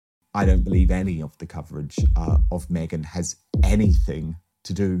I don't believe any of the coverage of Meghan has anything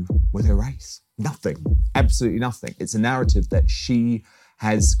to do with her race. Nothing. Absolutely nothing. It's a narrative that she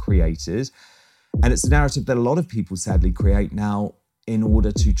has created. And it's a narrative that a lot of people sadly create now in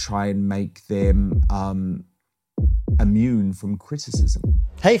order to try and make them immune from criticism.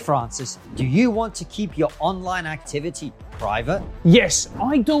 Hey Francis, do you want to keep your online activity private? Yes,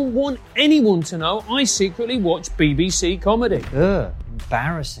 I don't want anyone to know I secretly watch BBC comedy. Ugh,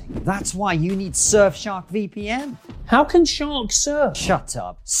 embarrassing. That's why you need Surfshark VPN. How can sharks surf? Shut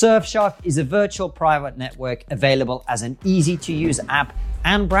up. Surfshark is a virtual private network available as an easy-to-use app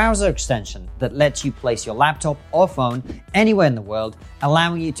and browser extension that lets you place your laptop or phone anywhere in the world,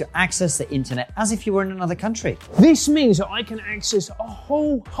 allowing you to access the internet as if you were in another country. This means that I can access a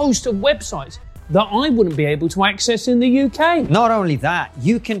whole host of websites that I wouldn't be able to access in the UK. Not only that,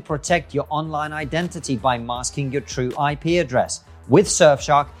 you can protect your online identity by masking your true IP address. With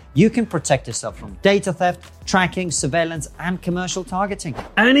Surfshark, you can protect yourself from data theft, tracking, surveillance, and commercial targeting.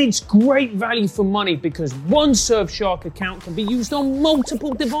 And it's great value for money because one Surfshark account can be used on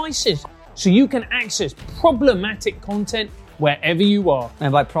multiple devices, so you can access problematic content wherever you are.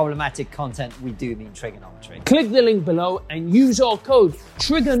 And by problematic content, we do mean trigonometry. Click the link below and use our code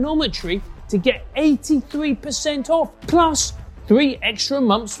TRIGONOMETRY to get 83% off, plus 3 extra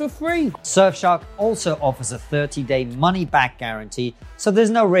months for free. Surfshark also offers a 30-day money-back guarantee, so there's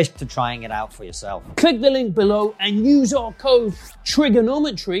no risk to trying it out for yourself. Click the link below and use our code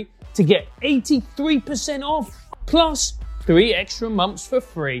TRIGONOMETRY to get 83% off, plus 3 extra months for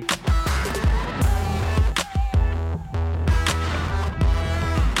free.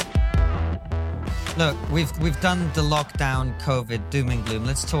 Look, we've done the lockdown, COVID, doom and gloom.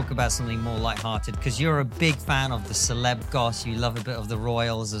 Let's talk about something more lighthearted, because you're a big fan of the celeb goss. You love a bit of the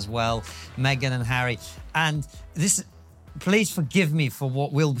royals as well, Meghan and Harry. And this, please forgive me for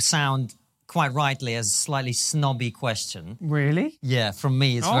what will sound quite rightly as a slightly snobby question. Really? Yeah, from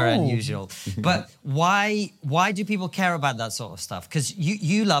me, it's very unusual. But why do people care about that sort of stuff? Because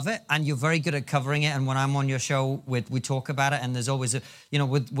you love it and you're very good at covering it. And when I'm on your show, we talk about it. And there's always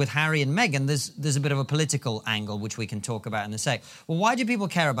with Harry and Meghan, there's a bit of a political angle, which we can talk about in a sec. Well, why do people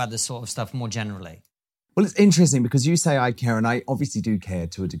care about this sort of stuff more generally? Well, it's interesting because you say I care, and I obviously do care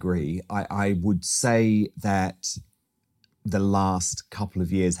to a degree. I would say that the last couple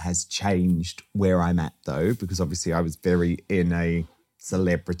of years has changed where I'm at, though, because obviously I was very in a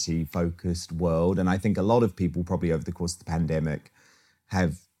celebrity-focused world. And I think a lot of people probably over the course of the pandemic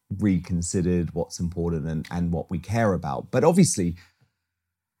have reconsidered what's important and what we care about. But obviously,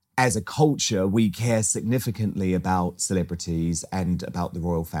 as a culture, we care significantly about celebrities and about the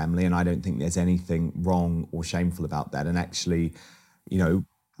royal family. And I don't think there's anything wrong or shameful about that. And actually,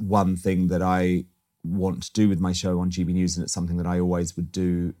 one thing that I want to do with my show on GB News, and it's something that I always would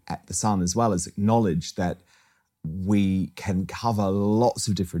do at The Sun as well, is acknowledge that we can cover lots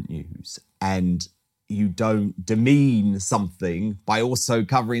of different news and you don't demean something by also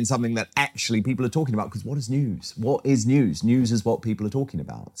covering something that actually people are talking about. Because what is news? What is news? News is what people are talking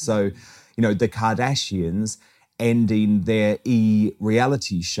about. So, the Kardashians ending their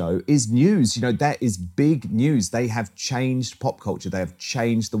reality show is news. That is big news. They have changed pop culture. They have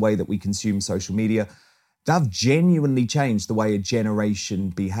changed the way that we consume social media. They've genuinely changed the way a generation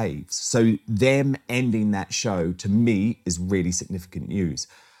behaves. So them ending that show, to me, is really significant news.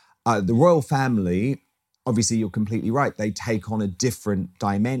 The royal family, obviously you're completely right. They take on a different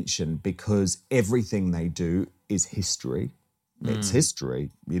dimension because everything they do is history. It's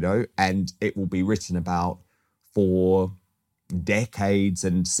history, and it will be written about for decades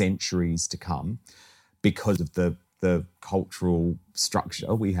and centuries to come because of the cultural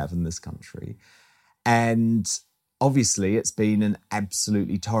structure we have in this country. And obviously it's been an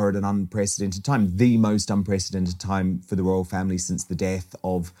absolutely torrid and unprecedented time, the most unprecedented time for the royal family since the death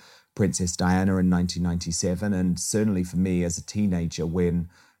of Princess Diana in 1997. And certainly for me as a teenager when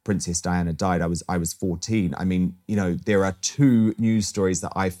Princess Diana died, I was 14. I mean, there are 2 news stories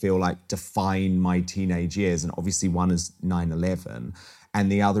that I feel like define my teenage years. And obviously one is 9/11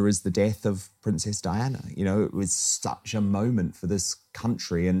 and the other is the death of Princess Diana. It was such a moment for this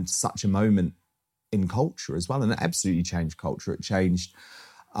country and such a moment in culture as well. And it absolutely changed culture. It changed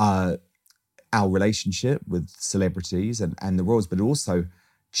our relationship with celebrities and the royals, but it also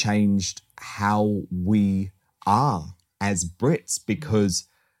changed how we are as Brits, because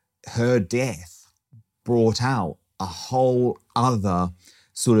her death brought out a whole other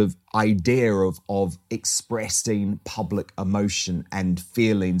sort of idea of expressing public emotion and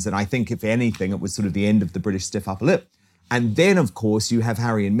feelings. And I think, if anything, it was sort of the end of the British stiff upper lip. And then, of course, you have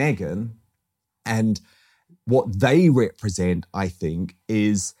Harry and Meghan, and what they represent, I think,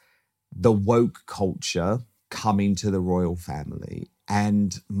 is the woke culture coming to the royal family.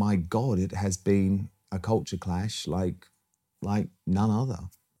 And my God, it has been a culture clash like none other.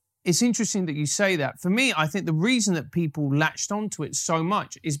 It's interesting that you say that. For me, I think the reason that people latched onto it so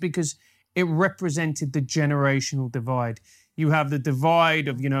much is because it represented the generational divide. You have the divide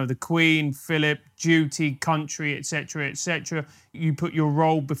of, the Queen, Philip, duty, country, etc., etc. You put your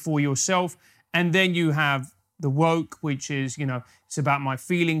role before yourself. And then you have the woke, which is, it's about my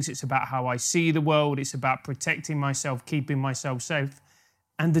feelings. It's about how I see the world. It's about protecting myself, keeping myself safe.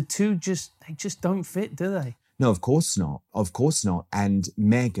 And the two they just don't fit, do they? No, of course not. Of course not. And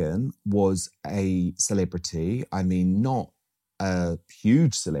Meghan was a celebrity. I mean, not a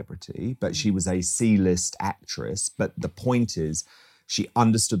huge celebrity, but she was a C-list actress. But the point is, she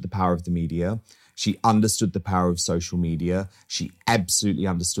understood the power of the media. She understood the power of social media. She absolutely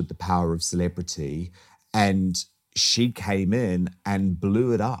understood the power of celebrity. And she came in and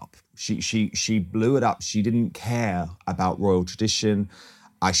blew it up. She blew it up. She didn't care about royal tradition.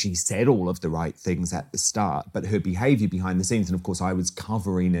 She said all of the right things at the start, but her behaviour behind the scenes, and of course I was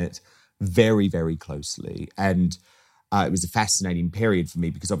covering it very, very closely. And it was a fascinating period for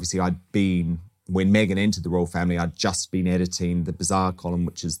me because obviously when Meghan entered the royal family, I'd just been editing the Bazaar column,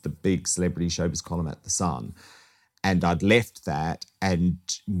 which is the big celebrity showbiz column at The Sun. And I'd left that and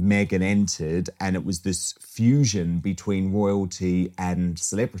Meghan entered, and it was this fusion between royalty and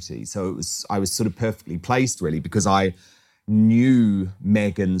celebrity. So I was sort of perfectly placed really, because I knew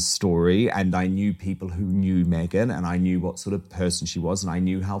Meghan's story and I knew people who knew Meghan, and I knew what sort of person she was, and I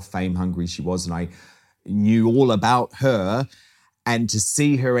knew how fame hungry she was, and I knew all about her. And to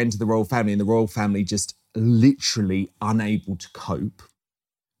see her enter the royal family and the royal family just literally unable to cope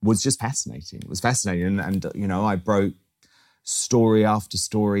was just fascinating. It was fascinating. And I broke story after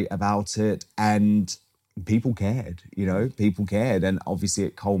story about it, and people cared, people cared. And obviously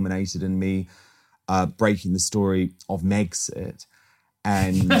it culminated in me breaking the story of Megxit.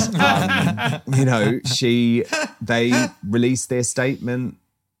 And, they released their statement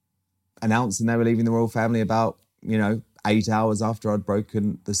announcing they were leaving the royal family about, 8 hours after I'd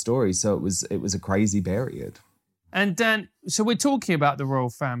broken the story. So it was a crazy period. And Dan, so we're talking about the royal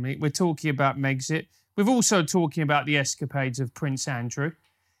family. We're talking about Megxit. We're also talking about the escapades of Prince Andrew.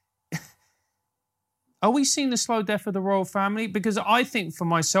 Are we seeing the slow death of the royal family? Because I think for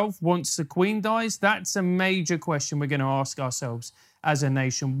myself, once the Queen dies, that's a major question we're going to ask ourselves as a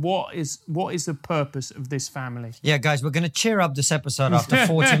nation. What is the purpose of this family? Yeah, guys, we're going to cheer up this episode after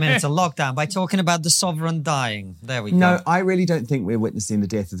 40 minutes of lockdown by talking about the sovereign dying. There we go. No, I really don't think we're witnessing the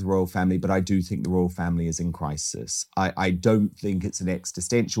death of the royal family, but I do think the royal family is in crisis. I don't think it's an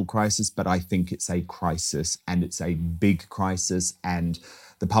existential crisis, but I think it's a crisis, and it's a big crisis. And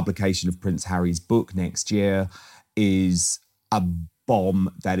the publication of Prince Harry's book next year is a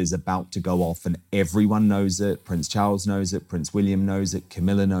bomb that is about to go off, and everyone knows it. Prince Charles knows it, Prince William knows it,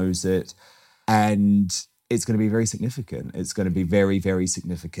 Camilla knows it, and it's going to be very significant. It's going to be very, very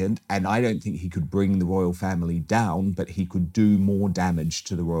significant, and I don't think he could bring the royal family down, but he could do more damage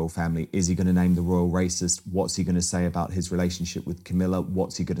to the royal family. Is he going to name the royal racist? What's he going to say about his relationship with Camilla?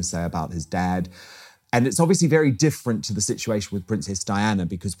 What's he going to say about his dad? And it's obviously very different to the situation with Princess Diana,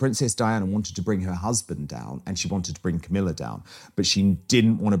 because Princess Diana wanted to bring her husband down and she wanted to bring Camilla down, but she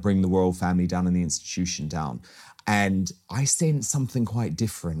didn't want to bring the royal family down and the institution down. And I sense something quite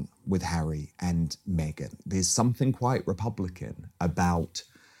different with Harry and Meghan. There's something quite Republican about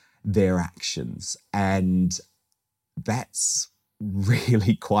their actions. And that's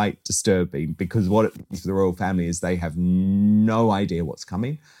really quite disturbing, because what it means for the royal family is they have no idea what's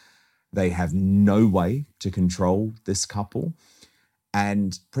coming. They have no way to control this couple.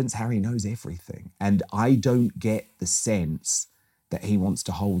 And Prince Harry knows everything. And I don't get the sense that he wants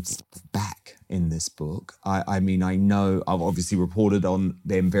to hold stuff back in this book. I mean, I know I've obviously reported on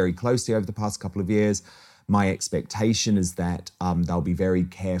them very closely over the past couple of years. My expectation is that they'll be very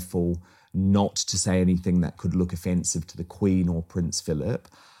careful not to say anything that could look offensive to the Queen or Prince Philip.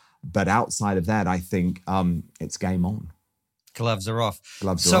 But outside of that, I think it's game on. Gloves are off.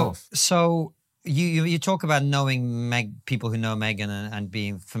 Gloves are off. So you talk about knowing people who know Meghan and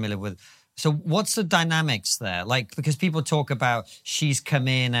being familiar with. So what's the dynamics there? Like, because people talk about she's come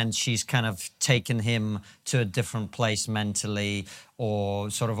in and she's kind of taken him to a different place mentally, or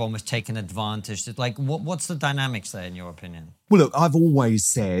sort of almost taken advantage. Like, what's the dynamics there in your opinion? Well, look, I've always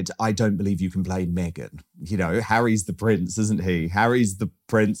said I don't believe you can blame Meghan. Harry's the prince, isn't he? Harry's the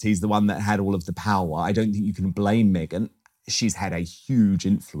prince. He's the one that had all of the power. I don't think you can blame Meghan. She's had a huge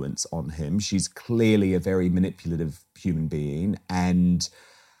influence on him. She's clearly a very manipulative human being, and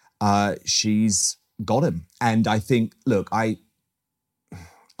she's got him. And I think, look, I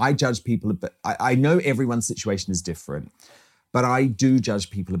I judge people a bit. I know everyone's situation is different, but I do judge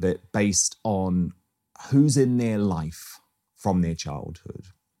people a bit based on who's in their life from their childhood,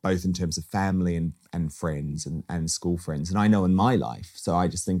 both in terms of family and friends and school friends. And I know in my life, so I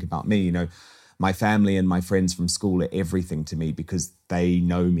just think about me, you know, my family and my friends from school are everything to me because they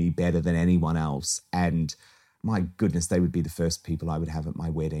know me better than anyone else. And my goodness, they would be the first people I would have at my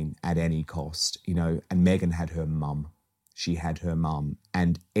wedding at any cost, you know. And Meghan had her mum. She had her mum.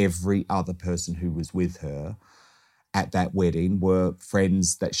 And every other person who was with her at that wedding were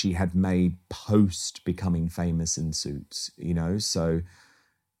friends that she had made post becoming famous in Suits, you know. So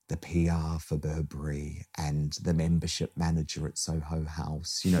the PR for Burberry and the membership manager at Soho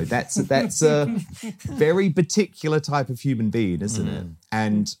House, you know, that's a very particular type of human being, isn't it?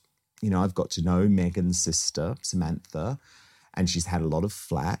 And, you know, I've got to know Meghan's sister, Samantha, and she's had a lot of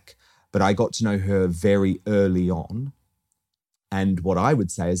flack, but I got to know her very early on. And what I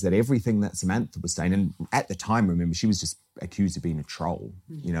would say is that everything that Samantha was saying, and at the time, remember, she was just accused of being a troll,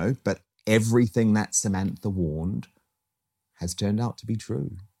 you know, but everything that Samantha warned has turned out to be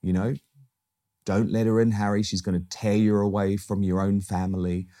true, you know. Don't let her in, Harry. She's going to tear you away from your own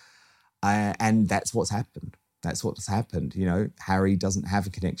family. And that's what's happened. That's what's happened. You know, Harry doesn't have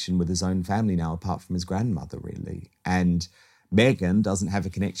a connection with his own family now, apart from his grandmother, really. And Meghan doesn't have a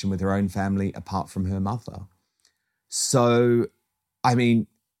connection with her own family apart from her mother. So, I mean,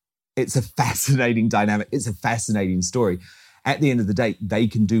 it's a fascinating dynamic. It's a fascinating story. At the end of the day, they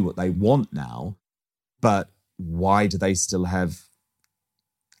can do what they want now, but why do they still have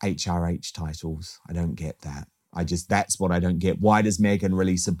HRH titles? I don't get that. That's what I don't get. Why does Meghan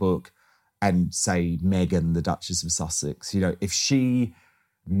release a book and say Meghan, the Duchess of Sussex? You know, if she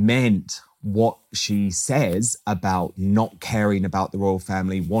meant what she says about not caring about the royal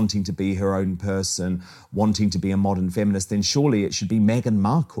family, wanting to be her own person, wanting to be a modern feminist, then surely it should be Meghan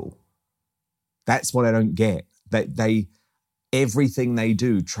Markle. That's what I don't get. Everything they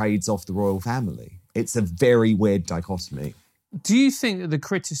do trades off the royal family. It's a very weird dichotomy. Do you think that the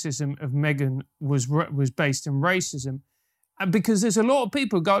criticism of Meghan was based in racism? And because there's a lot of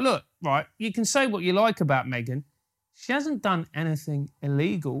people who go, look, right, you can say what you like about Meghan. She hasn't done anything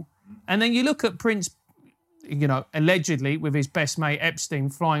illegal. And then you look at Prince, you know, allegedly with his best mate Epstein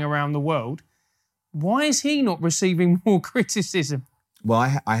flying around the world. Why is he not receiving more criticism?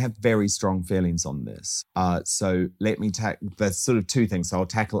 Well, I have very strong feelings on this. So let me there's sort of two things. So I'll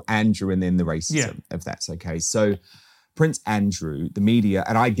tackle Andrew and then the racism, if that's okay. So Prince Andrew, the media,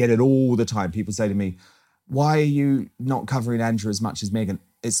 and I get it all the time. People say to me, why are you not covering Andrew as much as Meghan?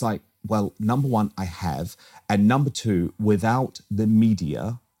 It's like, well, number one, I have. And number two, without the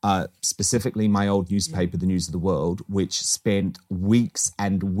media, specifically my old newspaper, The News of the World, which spent weeks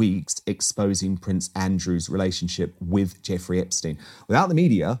and weeks exposing Prince Andrew's relationship with Jeffrey Epstein. Without the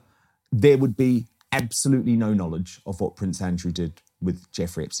media, there would be absolutely no knowledge of what Prince Andrew did with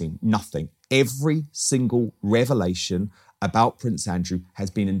Jeffrey Epstein. Nothing. Every single revelation about Prince Andrew has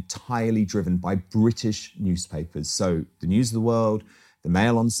been entirely driven by British newspapers. So The News of the World, The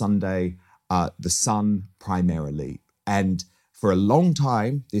Mail on Sunday, The Sun primarily. And for a long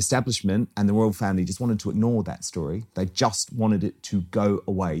time, the establishment and the royal family just wanted to ignore that story. They just wanted it to go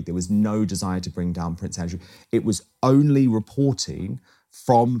away. There was no desire to bring down Prince Andrew. It was only reporting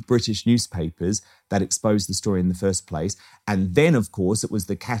from British newspapers that exposed the story in the first place. And then, of course, it was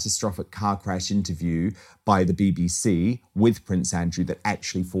the catastrophic car crash interview by the BBC with Prince Andrew that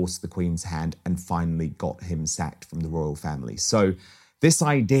actually forced the Queen's hand and finally got him sacked from the royal family. So this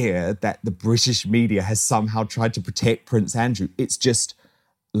idea that the British media has somehow tried to protect Prince Andrew, it's just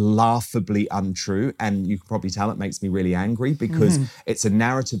laughably untrue. And you can probably tell it makes me really angry because it's a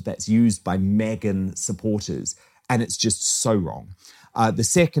narrative that's used by Meghan supporters. And it's just so wrong. The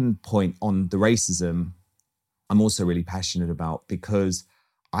second point on the racism, I'm also really passionate about because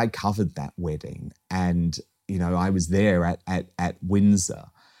I covered that wedding and, you know, I was there at Windsor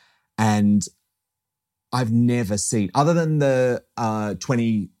and I've never seen, other than the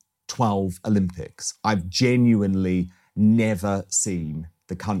 2012 Olympics, I've genuinely never seen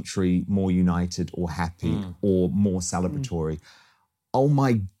the country more united or happy or more celebratory. Oh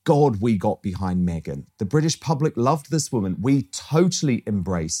my God, we got behind Meghan. The British public loved this woman. We totally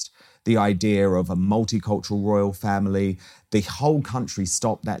embraced the idea of a multicultural royal family. The whole country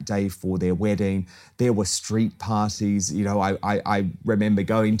stopped that day for their wedding. There were street parties. You know, I remember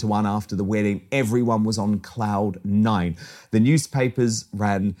going to one after the wedding. Everyone was on cloud nine. The newspapers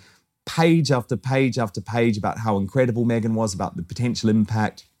ran page after page after page about how incredible Meghan was, about the potential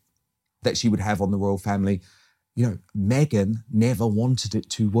impact that she would have on the royal family. You know, Meghan never wanted it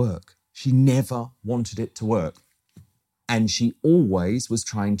to work. She never wanted it to work. And she always was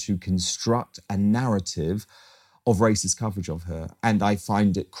trying to construct a narrative of racist coverage of her. And I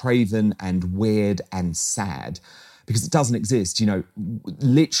find it craven and weird and sad because it doesn't exist. You know,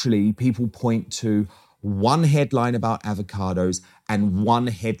 literally people point to one headline about avocados and one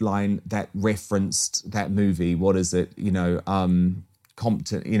headline that referenced that movie. What is it? You know,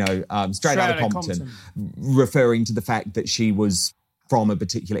 Compton, you know, Straight Outta Compton, referring to the fact that she was from a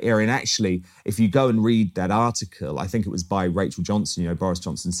particular area. And actually, if you go and read that article, I think it was by Rachel Johnson, you know, Boris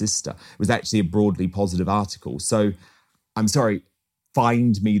Johnson's sister, it was actually a broadly positive article. So I'm sorry,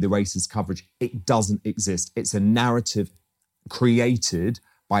 find me the racist coverage. It doesn't exist. It's a narrative created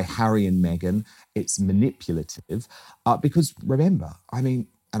by Harry and Meghan. It's manipulative because remember, I mean,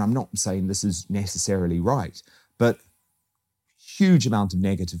 and I'm not saying this is necessarily right, but huge amount of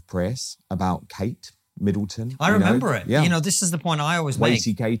negative press about Kate Middleton. I remember it. Yeah. You know, this is the point I always make.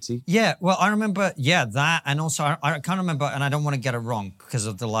 Weighty Katie. Yeah, well, I remember, that. And also, I can't remember, and I don't want to get it wrong because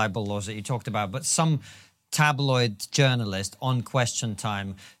of the libel laws that you talked about, but some tabloid journalist on Question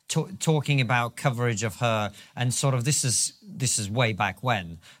Time talking about coverage of her and sort of, this is way back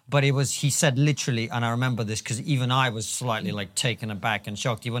when, but he said literally, and I remember this because even I was slightly like taken aback and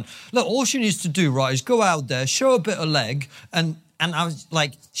shocked. He went, look, all she needs to do, right, is go out there, show a bit of leg, and I was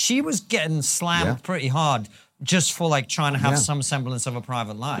like, she was getting slammed pretty hard just for like trying to have some semblance of a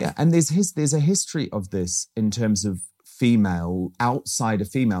private life. Yeah, and there's a history of this in terms of outsider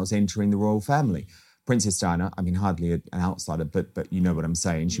females entering the royal family. Princess Diana, I mean, hardly an outsider, but you know what I'm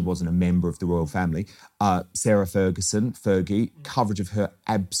saying. She wasn't a member of the royal family. Sarah Ferguson, Fergie, coverage of her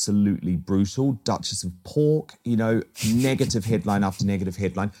absolutely brutal. Duchess of Pork, you know, negative headline after negative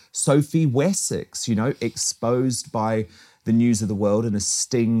headline. Sophie Wessex, you know, exposed by the News of the World and a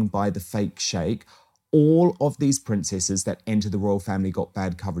sting by the fake sheikh. All of these princesses that enter the royal family got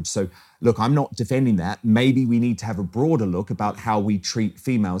bad coverage. So, look, I'm not defending that. Maybe we need to have a broader look about how we treat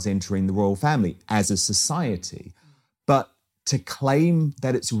females entering the royal family as a society. But to claim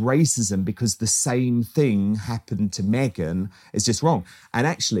that it's racism because the same thing happened to Meghan is just wrong. And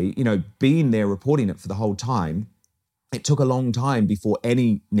actually, you know, being there reporting it for the whole time, it took a long time before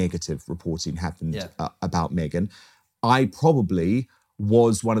any negative reporting happened about Meghan. I probably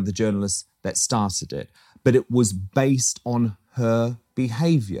was one of the journalists that started it, but it was based on her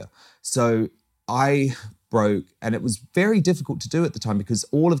behaviour. So I broke, and it was very difficult to do at the time because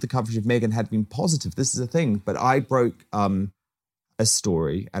all of the coverage of Meghan had been positive. This is a thing, but I broke a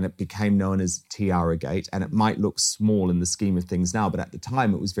story and it became known as Tiara Gate, and it might look small in the scheme of things now, but at the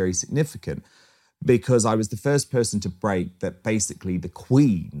time it was very significant because I was the first person to break that basically the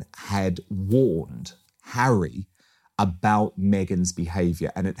Queen had warned Harry about Meghan's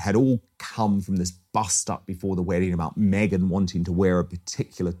behaviour. And it had all come from this bust up before the wedding about Meghan wanting to wear a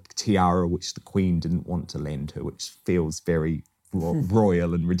particular tiara which the Queen didn't want to lend her, which feels very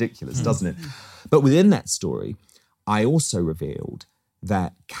royal and ridiculous, doesn't it? But within that story, I also revealed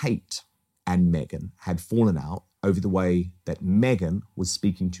that Kate and Meghan had fallen out over the way that Meghan was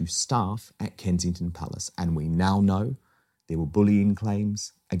speaking to staff at Kensington Palace. And we now know there were bullying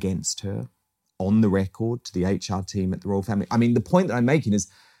claims against her on the record to the HR team at the royal family. I mean, the point that I'm making is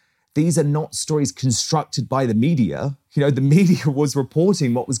these are not stories constructed by the media. You know, the media was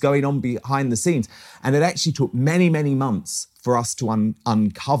reporting what was going on behind the scenes. And it actually took many, many months for us to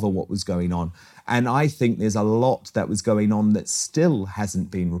uncover what was going on. And I think there's a lot that was going on that still hasn't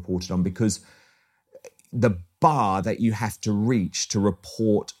been reported on because the bar that you have to reach to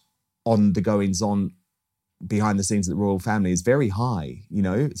report on the goings on behind the scenes of the royal family is very high. You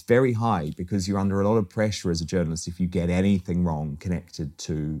know, it's very high because you're under a lot of pressure as a journalist if you get anything wrong connected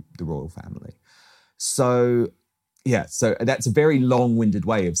to the royal family. So, yeah, so that's a very long-winded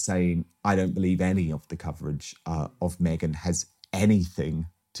way of saying I don't believe any of the coverage of Meghan has anything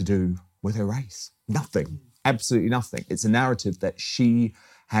to do with her race. Nothing. Absolutely nothing. It's a narrative that she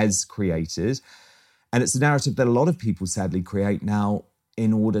has created, and it's a narrative that a lot of people sadly create now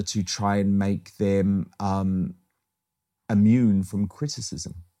in order to try and make them immune from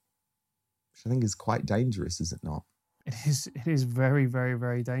criticism, which I think is quite dangerous, is it not? It is very, very,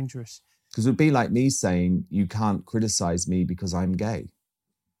 very dangerous. Because it would be like me saying, you can't criticise me because I'm gay.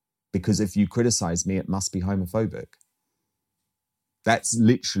 Because if you criticise me, it must be homophobic. That's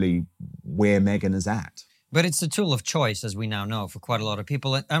literally where Meghan is at. But it's a tool of choice, as we now know, for quite a lot of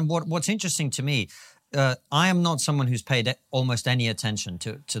people. And what's interesting to me, I am not someone who's paid almost any attention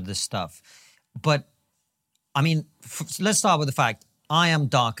to this stuff. But, I mean, let's start with the fact I am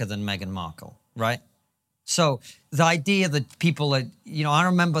darker than Meghan Markle, right? So the idea that people are, I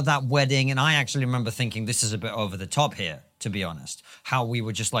remember that wedding, and I actually remember thinking this is a bit over the top here, to be honest. How we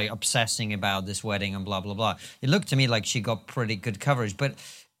were just like obsessing about this wedding and blah, blah, blah. It looked to me like she got pretty good coverage, but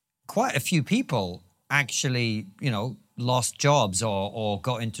quite a few people actually, lost jobs or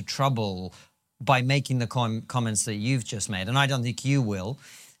got into trouble by making the comments that you've just made. And I don't think you will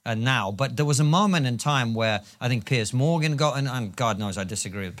now. But there was a moment in time where I think Piers Morgan got in, and God knows I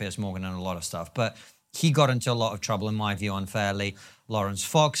disagree with Piers Morgan on a lot of stuff, but he got into a lot of trouble, in my view, unfairly. Lawrence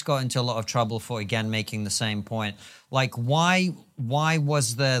Fox got into a lot of trouble for, again, making the same point. Like, why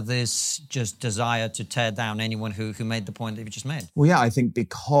was there this just desire to tear down anyone who made the point that you just made? Well, yeah, I think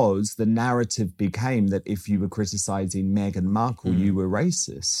because the narrative became that if you were criticising Meghan Markle, you were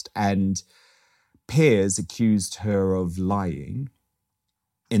racist. And Piers accused her of lying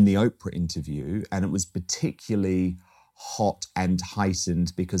in the Oprah interview, and it was particularly hot and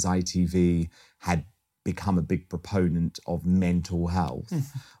heightened because ITV had become a big proponent of mental health,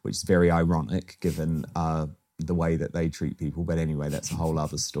 which is very ironic given the way that they treat people. But anyway, that's a whole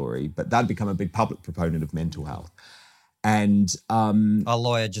other story. But they'd become a big public proponent of mental health. And our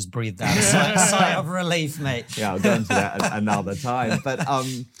lawyer just breathed out a sigh of relief, mate. Yeah, I'll go into that another time.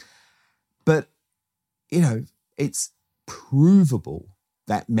 But it's provable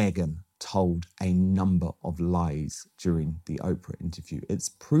that Meghan told a number of lies during the Oprah interview. It's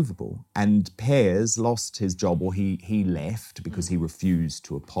provable. And Piers lost his job, or he left because he refused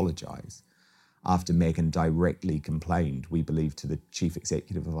to apologise after Meghan directly complained, we believe, to the chief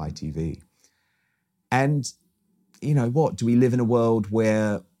executive of ITV. And you know what? Do we live in a world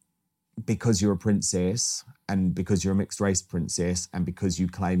where because you're a princess and because you're a mixed race princess and because you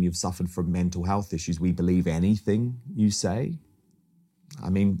claim you've suffered from mental health issues, we believe anything you say? I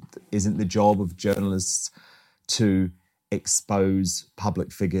mean, isn't the job of journalists to expose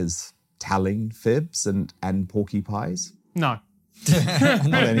public figures telling fibs and porky pies? No.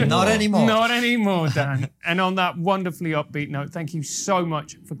 Not anymore. Not anymore. Not anymore, Dan. And on that wonderfully upbeat note, thank you so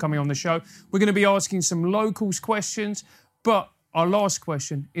much for coming on the show. We're going to be asking some locals questions, but our last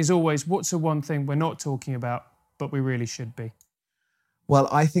question is always, what's the one thing we're not talking about, but we really should be? Well,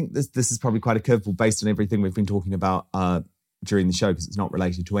 I think this is probably quite a curveball based on everything we've been talking about during the show, because it's not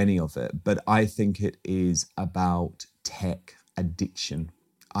related to any of it. But I think it is about tech addiction.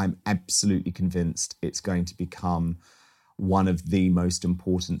 I'm absolutely convinced it's going to become one of the most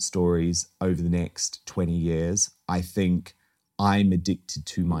important stories over the next 20 years. I think I'm addicted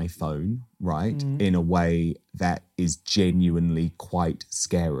to my phone, right, in a way that is genuinely quite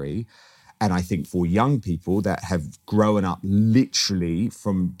scary. And I think for young people that have grown up literally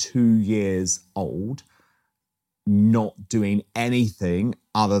from 2 years old, not doing anything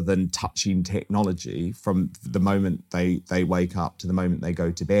other than touching technology from the moment they wake up to the moment they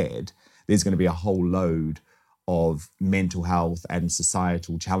go to bed, there's going to be a whole load of mental health and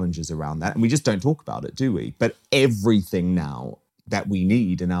societal challenges around that. And we just don't talk about it, do we? But everything now that we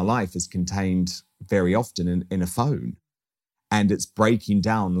need in our life is contained very often in a phone. And it's breaking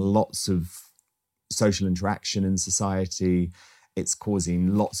down lots of social interaction in society. It's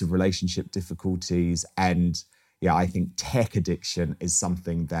causing lots of relationship difficulties. And yeah, I think tech addiction is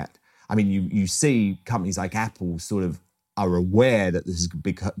something that, I mean, you see companies like Apple sort of are aware that this is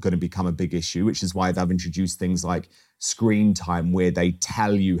going to become a big issue, which is why they've introduced things like screen time, where they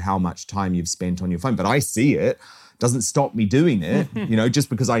tell you how much time you've spent on your phone. But I see it. Doesn't stop me doing it. You know, just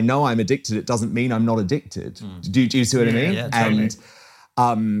because I know I'm addicted, it doesn't mean I'm not addicted. Do you see what I mean? Yeah, totally.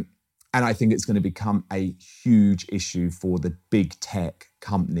 And I think it's going to become a huge issue for the big tech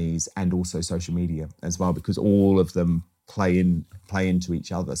companies and also social media as well, because all of them play into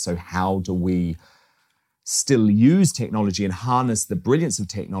each other. So how do we still use technology and harness the brilliance of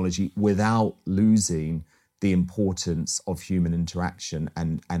technology without losing the importance of human interaction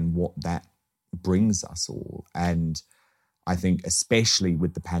and what that brings us all? And I think especially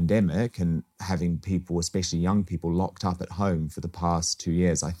with the pandemic and having people, especially young people, locked up at home for the past 2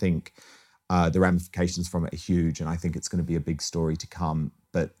 years, I think the ramifications from it are huge, and I think it's going to be a big story to come.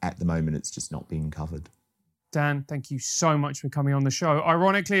 But at the moment, it's just not being covered. Dan, thank you so much for coming on the show.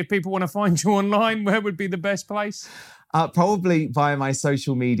 Ironically, if people want to find you online, where would be the best place? Probably via my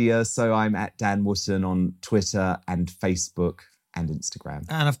social media. So I'm at Dan Wootton on Twitter and Facebook and Instagram.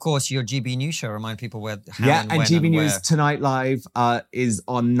 And of course, your GB News show. Remind people where, how, yeah, and and when GB and News where. Tonight Live is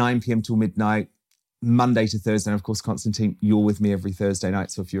on 9 p.m. till midnight, Monday to Thursday. And of course, Constantine, you're with me every Thursday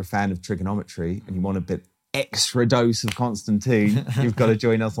night. So if you're a fan of trigonometry and you want a bit extra dose of Constantine, you've got to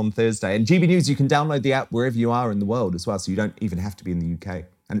join us on Thursday. And GB News, you can download the app wherever you are in the world as well. So you don't even have to be in the UK.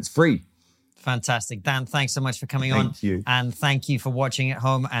 And it's free. Fantastic. Dan, thanks so much for coming on. Thank you. And thank you for watching at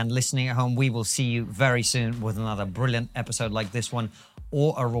home and listening at home. We will see you very soon with another brilliant episode like this one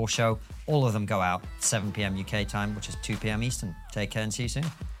or a Raw show. All of them go out 7 p.m. UK time, which is 2 p.m. Eastern. Take care and see you soon.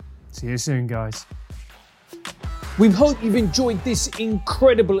 See you soon, guys. We hope you've enjoyed this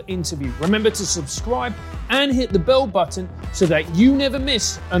incredible interview. Remember to subscribe and hit the bell button so that you never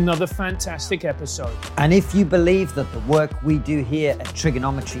miss another fantastic episode. And if you believe that the work we do here at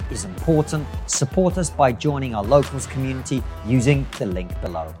Trigonometry is important, support us by joining our locals community using the link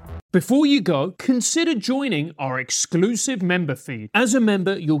below. Before you go, consider joining our exclusive member feed. As a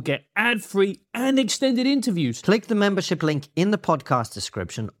member, you'll get ad-free and extended interviews. Click the membership link in the podcast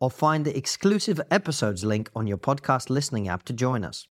description or find the exclusive episodes link on your podcast listening app to join us.